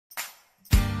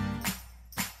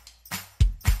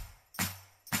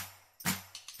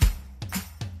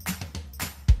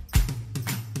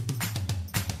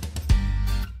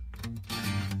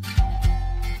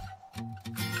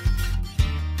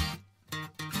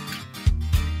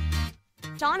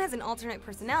Shawn has an alternate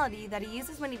personality that he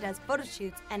uses when he does photo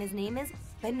shoots, and his name is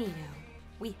Benito.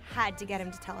 We had to get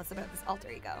him to tell us about this alter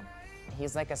ego.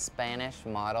 He's like a Spanish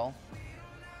model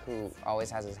who always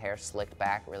has his hair slicked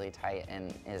back really tight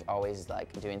and is always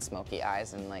like doing smoky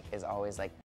eyes and like is always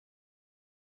like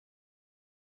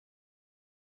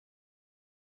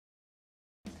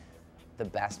the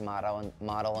best model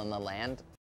in the land.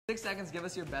 6 seconds, give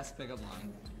us your best pickup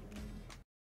line.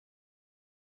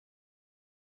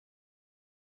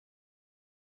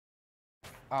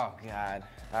 Oh God.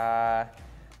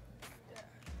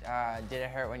 Did it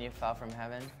hurt when you fell from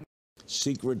heaven?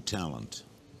 Secret talent.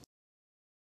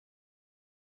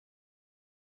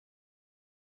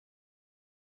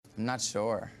 I'm not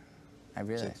sure. I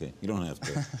really. It's okay. You don't have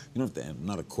to. You don't have to.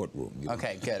 Not a courtroom.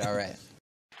 Okay, good. All right.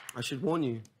 I should warn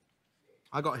you.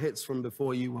 I got hits from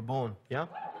before you were born. Yeah.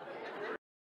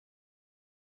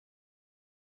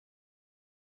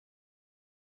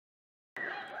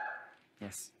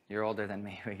 Yes, you're older than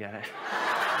me. We get it.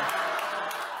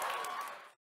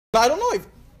 I don't know if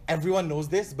everyone knows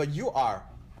this, but you are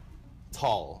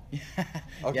tall.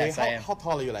 Okay, Yes, I am. How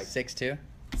tall are you? Like 6'2".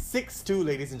 6'2",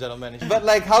 ladies and gentlemen. But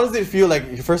like, how does it feel? Like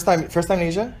your first time in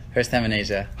Asia? First time in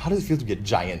Asia. How does it feel to be a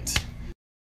giant?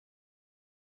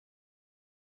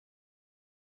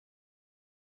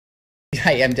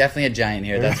 I am definitely a giant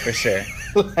here, that's for sure.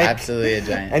 Like, absolutely a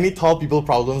giant. Any tall people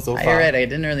problems so far? You're right, I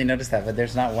didn't really notice that, but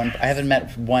there's not one. I haven't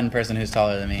met one person who's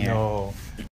taller than me here. No.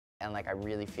 And like I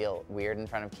really feel weird in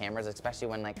front of cameras, especially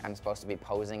when like I'm supposed to be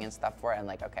posing and stuff for it. And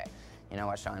like, okay, you know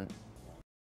what, Shawn?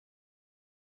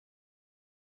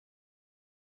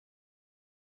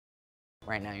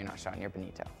 Right now you're not Shawn, you're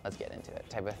Benito. Let's get into it.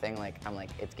 Type of thing. Like I'm like,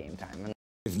 it's game time. And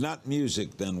If not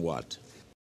music, then what?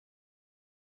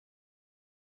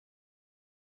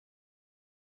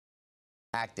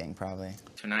 acting, probably.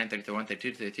 29, 31,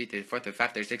 32, 33, 34,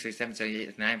 35, 36, 37,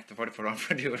 38, 39, 40, 41,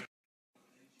 42.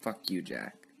 Fuck you,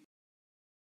 Jack.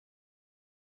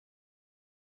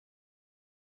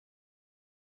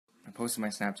 I posted my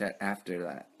Snapchat after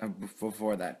that.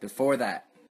 Before that.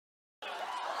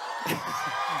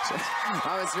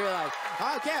 I was really like,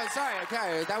 oh, okay, I'm sorry,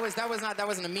 okay. That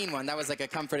wasn't a mean one. That was like a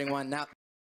comforting one. Now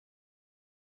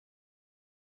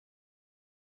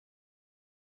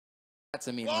that's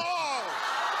a mean one.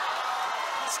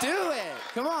 Let's do it.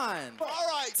 Come on. All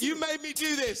right, you made me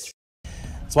do this.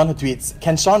 It's one who tweets,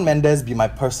 "Can Shawn Mendes be my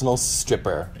personal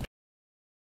stripper?"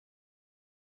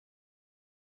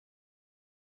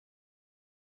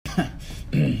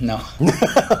 No.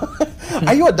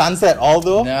 Are you a dancer at all,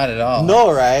 though? Not at all.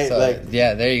 No, right? So, like,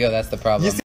 yeah, there you go. That's the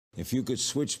problem. If you could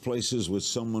switch places with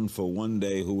someone for one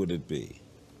day, who would it be?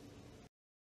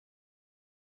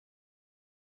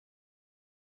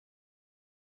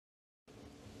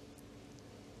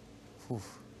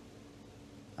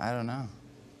 I don't know.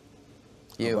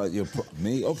 You. How about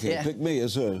me? Okay, Yeah. pick me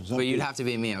as a. But you'd have to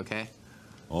be me, okay?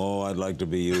 Oh, I'd like to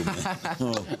be you.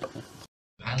 Oh.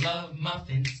 I love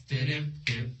muffins. Do-do,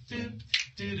 do-do,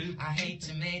 do-do. I hate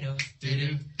tomatoes.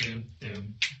 Do-do, do-do,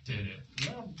 do-do.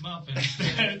 Love muffins.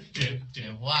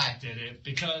 Do-do. Why? Do-do.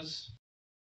 Because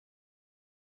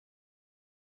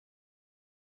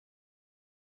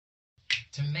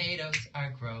tomatoes are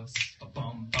gross.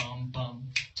 Ba-bum, bum, bum.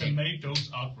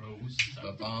 Tomatoes are gross.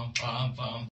 Ba-bum, bum,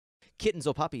 bum. Kittens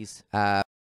or puppies?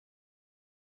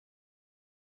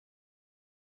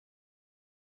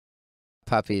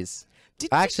 Puppies.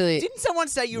 Didn't someone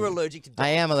say you were allergic to dogs? I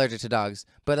am allergic to dogs,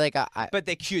 but like But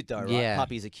they're cute though, right? Yeah.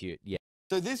 Puppies are cute. Yeah.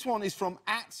 So this one is from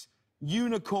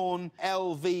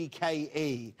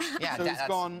 @unicornlvke. Yeah, so it's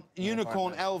gone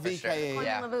unicorn for LVKE. sure.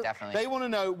 Yeah, definitely. They want to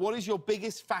know, what is your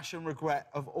biggest fashion regret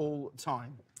of all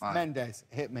time? Wow. Mendes,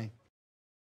 hit me.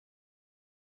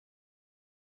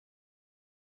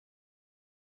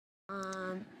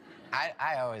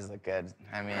 I always look good.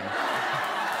 I mean.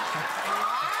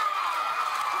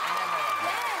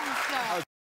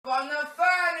 On the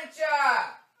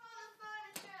furniture!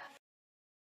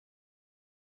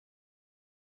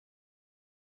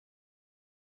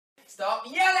 Stop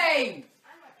yelling!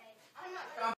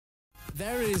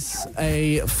 There is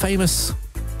a famous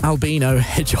albino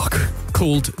hedgehog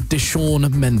called Shawn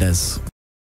Mendes.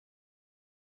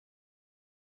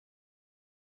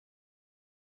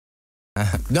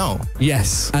 No.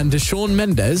 Yes, and Shawn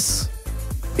Mendes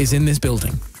is in this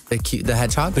building. The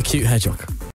hedgehog? The cute hedgehog.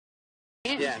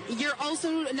 Yeah. You're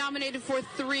also nominated for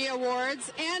 3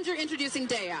 awards, and you're introducing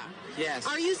Dea. Yes.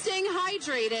 Are you staying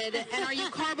hydrated, and are you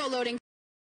carbo loading?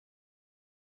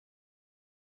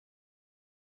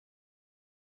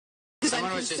 because I'm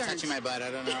Someone was just concerned. touching my butt.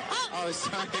 I don't know. Oh,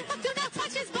 sorry. Do not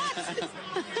touch his butt.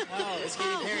 Oh, it's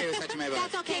Katy Perry was touching my butt.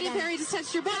 That's okay. Katy Perry just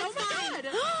touched your butt. Oh my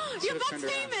God. Your butt's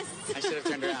famous. I should have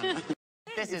turned around.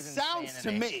 This It is sounds to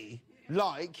insanity. me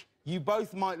like you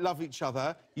both might love each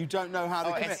other. You don't know how to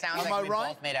Oh, commit. it sounds Am like I we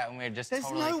right? both made out and we were just There's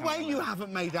totally no way coming you along.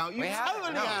 haven't made out. You We have,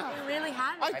 totally no. have. You really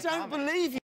haven't. I don't promise.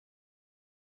 believe you.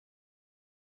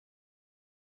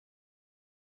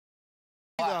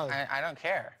 I don't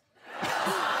care.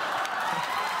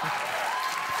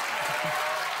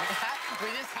 We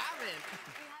just haven't.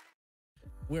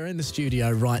 We're in the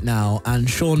studio right now, and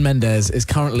Shawn Mendes is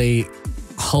currently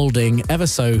holding ever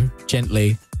so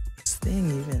gently. Thing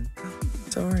even.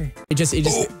 Sorry. He just.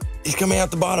 He's coming out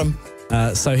the bottom.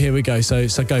 So here we go. So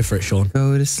go for it, Shawn.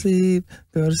 Go to sleep.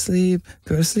 Go to sleep.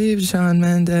 Go to sleep, Shawn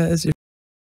Mendes. You're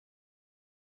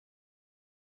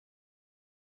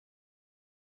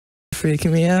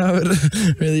freaking me out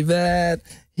really bad.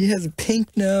 He has a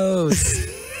pink nose.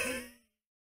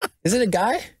 Is it a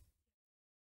guy?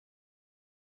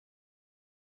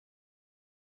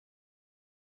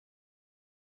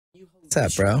 What's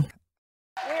up, bro?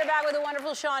 We're back with the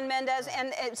wonderful Shawn Mendes,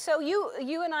 and so you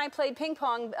and I played ping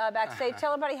pong backstage.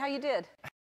 Tell everybody how you did.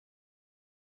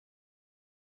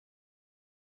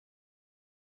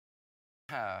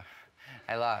 Oh,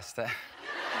 I lost. I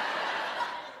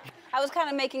was kind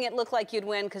of making it look like you'd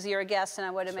win because you're a guest, and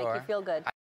I wanted to make you Sure. feel good.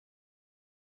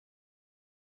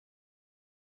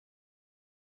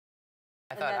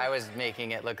 I thought I was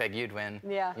making it look like you'd win.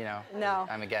 Yeah. You know. No.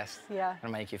 I'm a guest. Yeah.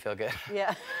 It'll make you feel good.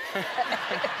 Yeah.